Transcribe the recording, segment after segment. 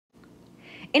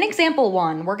In example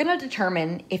 1, we're going to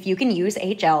determine if you can use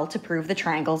HL to prove the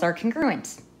triangles are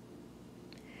congruent.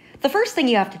 The first thing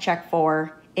you have to check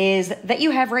for is that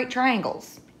you have right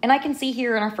triangles. And I can see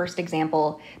here in our first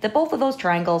example that both of those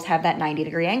triangles have that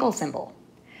 90-degree angle symbol.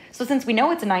 So since we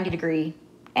know it's a 90-degree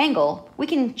angle, we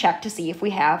can check to see if we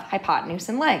have hypotenuse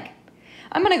and leg.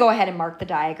 I'm going to go ahead and mark the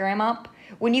diagram up.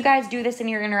 When you guys do this in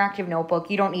your interactive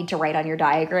notebook, you don't need to write on your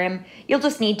diagram. You'll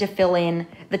just need to fill in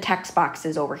the text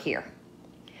boxes over here.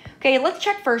 Okay, let's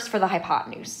check first for the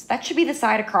hypotenuse. That should be the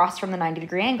side across from the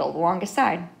 90-degree angle, the longest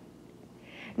side.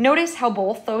 Notice how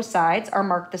both those sides are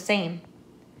marked the same.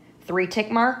 3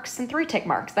 tick marks and 3 tick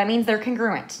marks. That means they're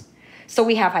congruent. So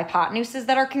we have hypotenuses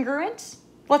that are congruent.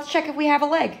 Let's check if we have a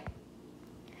leg.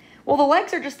 Well, the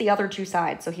legs are just the other 2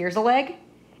 sides. So here's a leg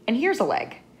and here's a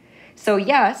leg. So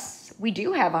yes, we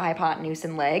do have a hypotenuse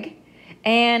and leg.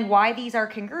 And why these are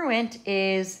congruent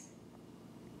is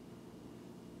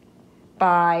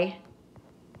by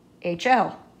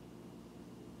HL.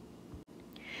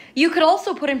 You could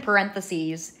also put in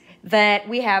parentheses that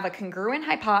we have a congruent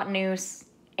hypotenuse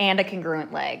and a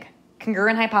congruent leg.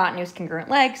 Congruent hypotenuse, congruent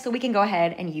leg, so we can go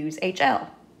ahead and use HL.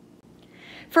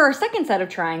 For our second set of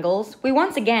triangles, we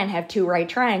once again have 2 right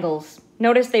triangles.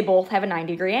 Notice they both have a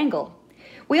 90-degree angle.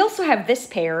 We also have this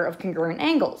pair of congruent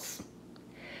angles.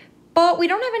 But we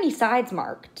don't have any sides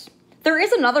marked. There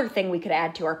is another thing we could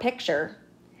add to our picture.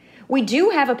 We do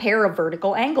have a pair of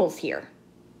vertical angles here.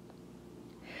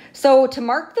 So to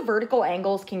mark the vertical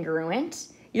angles congruent,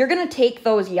 you're going to take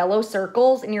those yellow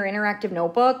circles in your interactive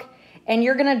notebook and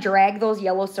you're going to drag those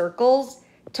yellow circles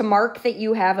to mark that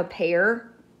you have a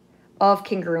pair of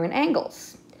congruent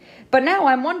angles. But now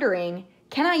I'm wondering,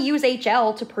 can I use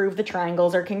HL to prove the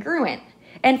triangles are congruent?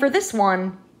 And for this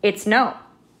one, it's no.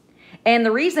 And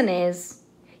the reason is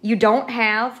you don't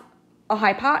have a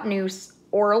hypotenuse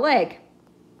or a leg.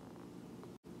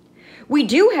 We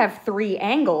do have 3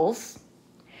 angles,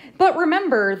 but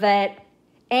remember that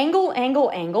angle,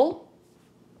 angle, angle,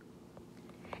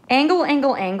 angle,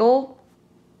 angle, angle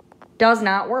does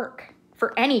not work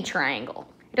for any triangle.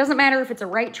 It doesn't matter if it's a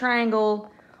right triangle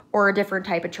or a different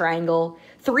type of triangle.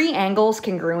 3 angles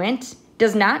congruent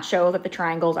does not show that the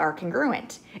triangles are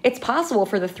congruent. It's possible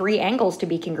for the 3 angles to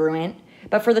be congruent,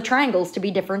 but for the triangles to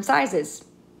be different sizes.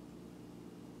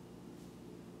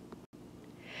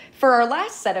 For our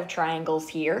last set of triangles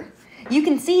here, you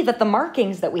can see that the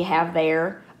markings that we have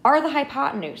there are the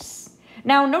hypotenuse.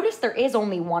 Now notice there is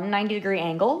only one 90-degree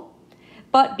angle,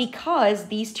 but because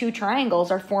these 2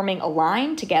 triangles are forming a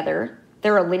line together,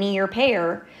 they're a linear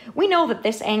pair, we know that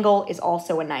this angle is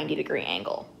also a 90-degree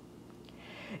angle.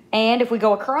 And if we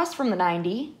go across from the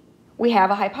 90, we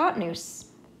have a hypotenuse.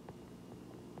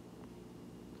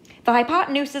 The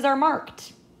hypotenuses are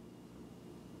marked.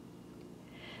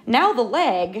 Now the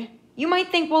leg, you might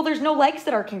think, well, there's no legs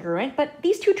that are congruent, but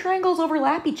these 2 triangles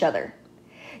overlap each other.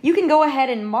 You can go ahead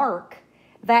and mark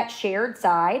that shared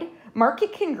side, mark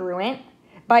it congruent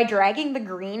by dragging the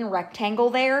green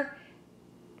rectangle there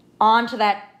onto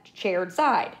that shared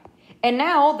side. And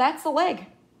now that's the leg.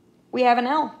 We have an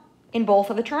L in both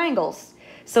of the triangles.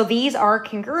 So these are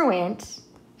congruent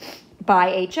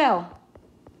by HL.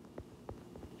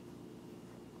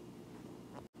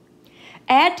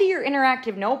 Add to your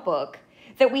interactive notebook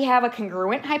that we have a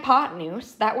congruent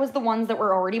hypotenuse. That was the ones that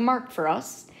were already marked for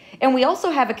us. And we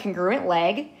also have a congruent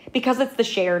leg because it's the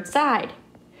shared side.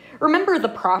 Remember the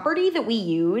property that we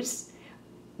use,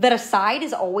 that a side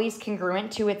is always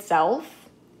congruent to itself,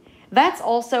 that's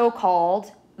also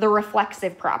called the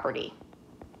reflexive property.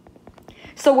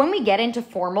 So when we get into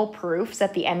formal proofs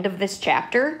at the end of this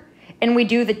chapter, and we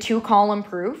do the 2-column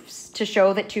proofs to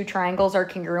show that 2 triangles are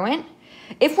congruent,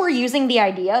 if we're using the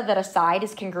idea that a side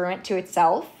is congruent to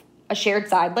itself, a shared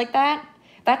side like that,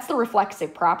 that's the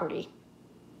reflexive property.